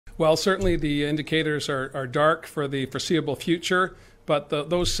Well, certainly the indicators are dark for the foreseeable future, but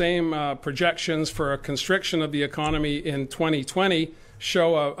those same projections for a constriction of the economy in 2020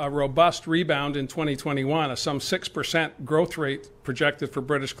 show a robust rebound in 2021, a some 6% growth rate projected for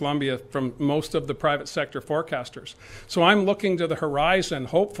British Columbia from most of the private sector forecasters. So I'm looking to the horizon,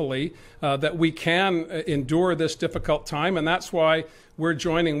 hopefully, that we can endure this difficult time, and that's why we're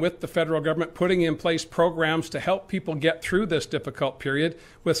joining with the federal government, putting in place programs to help people get through this difficult period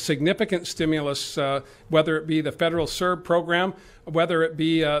with significant stimulus, whether it be the federal CERB program, whether it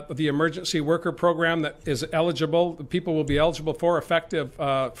be the emergency worker program that is eligible, people will be eligible for effective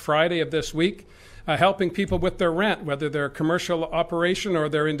Friday of this week. Helping people with their rent, whether they're a commercial operation or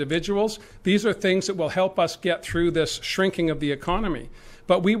they're individuals. These are things that will help us get through this shrinking of the economy.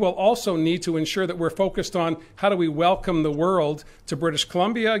 But we will also need to ensure that we're focused on how do we welcome the world to British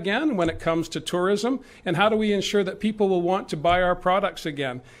Columbia again when it comes to tourism, and how do we ensure that people will want to buy our products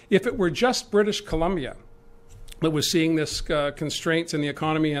again. If it were just British Columbia that was seeing this constraints in the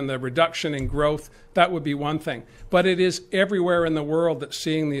economy and the reduction in growth, that would be one thing. But it is everywhere in the world that's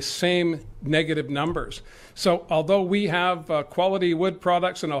seeing the same negative numbers. So although we have quality wood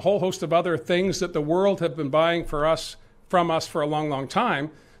products and a whole host of other things that the world have been buying from us for a long, long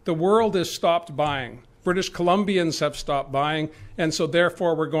time, the world has stopped buying. British Columbians have stopped buying, and so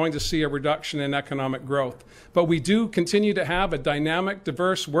therefore we're going to see a reduction in economic growth. But we do continue to have a dynamic,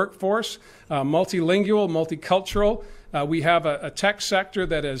 diverse workforce, multilingual, multicultural. We have a tech sector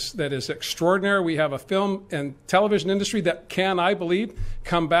that is extraordinary. We have a film and television industry that can, I believe,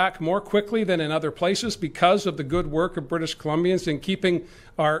 come back more quickly than in other places because of the good work of British Columbians in keeping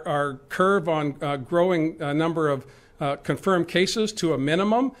our curve on growing number of confirmed cases to a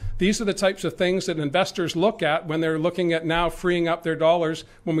minimum. These are the types of things that investors look at when they're looking at now freeing up their dollars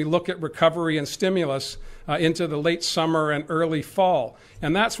when we look at recovery and stimulus into the late summer and early fall.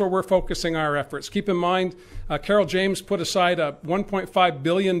 And that's where we're focusing our efforts. Keep in mind, Carol James put aside $1.5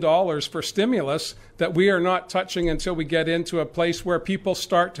 billion for stimulus that we are not touching until we get into a place where people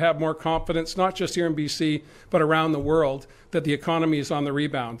start to have more confidence, not just here in BC, but around the world, that the economy is on the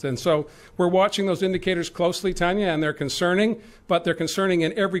rebound. And so we're watching those indicators closely, Tanya, and they're concerning, but they're concerning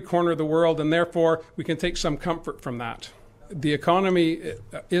in every corner of the world, and therefore we can take some comfort from that. The economy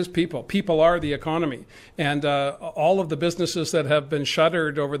is people. People are the economy. And all of the businesses that have been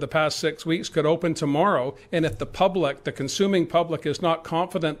shuttered over the past 6 weeks could open tomorrow. And if the public, the consuming public, is not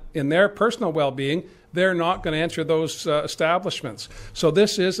confident in their personal well-being, they're not going to enter those establishments. So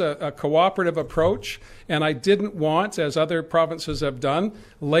this is a cooperative approach. And I didn't want, as other provinces have done,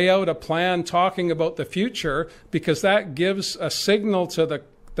 lay out a plan talking about the future, because that gives a signal to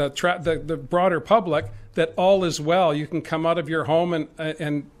the broader public that all is well. You can come out of your home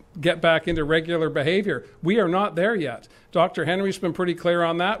and get back into regular behavior. We are not there yet. Dr. Henry's been pretty clear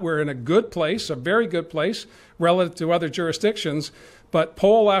on that. We're in a good place, a very good place relative to other jurisdictions. But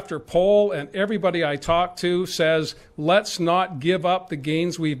poll after poll and everybody I talk to says, let's not give up the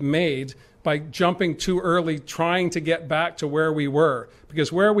gains we've made by jumping too early, trying to get back to where we were.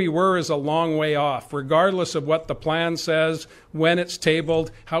 Because where we were is a long way off. Regardless of what the plan says, when it's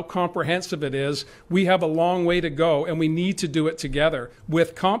tabled, how comprehensive it is, we have a long way to go, and we need to do it together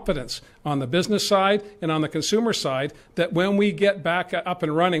with confidence on the business side and on the consumer side, that when we get back up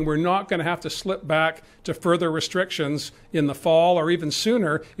and running, we're not going to have to slip back to further restrictions in the fall or even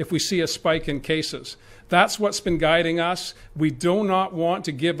sooner if we see a spike in cases. That's what's been guiding us. We do not want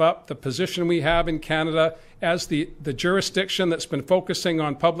to give up the position we have in Canada as the jurisdiction that's been focusing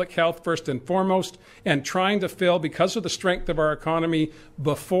on public health first and foremost, and trying to fill, because of the strength of our economy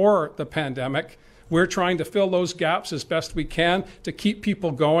before the pandemic, we're trying to fill those gaps as best we can to keep people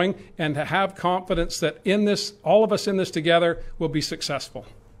going and to have confidence that in this, all of us in this together will be successful.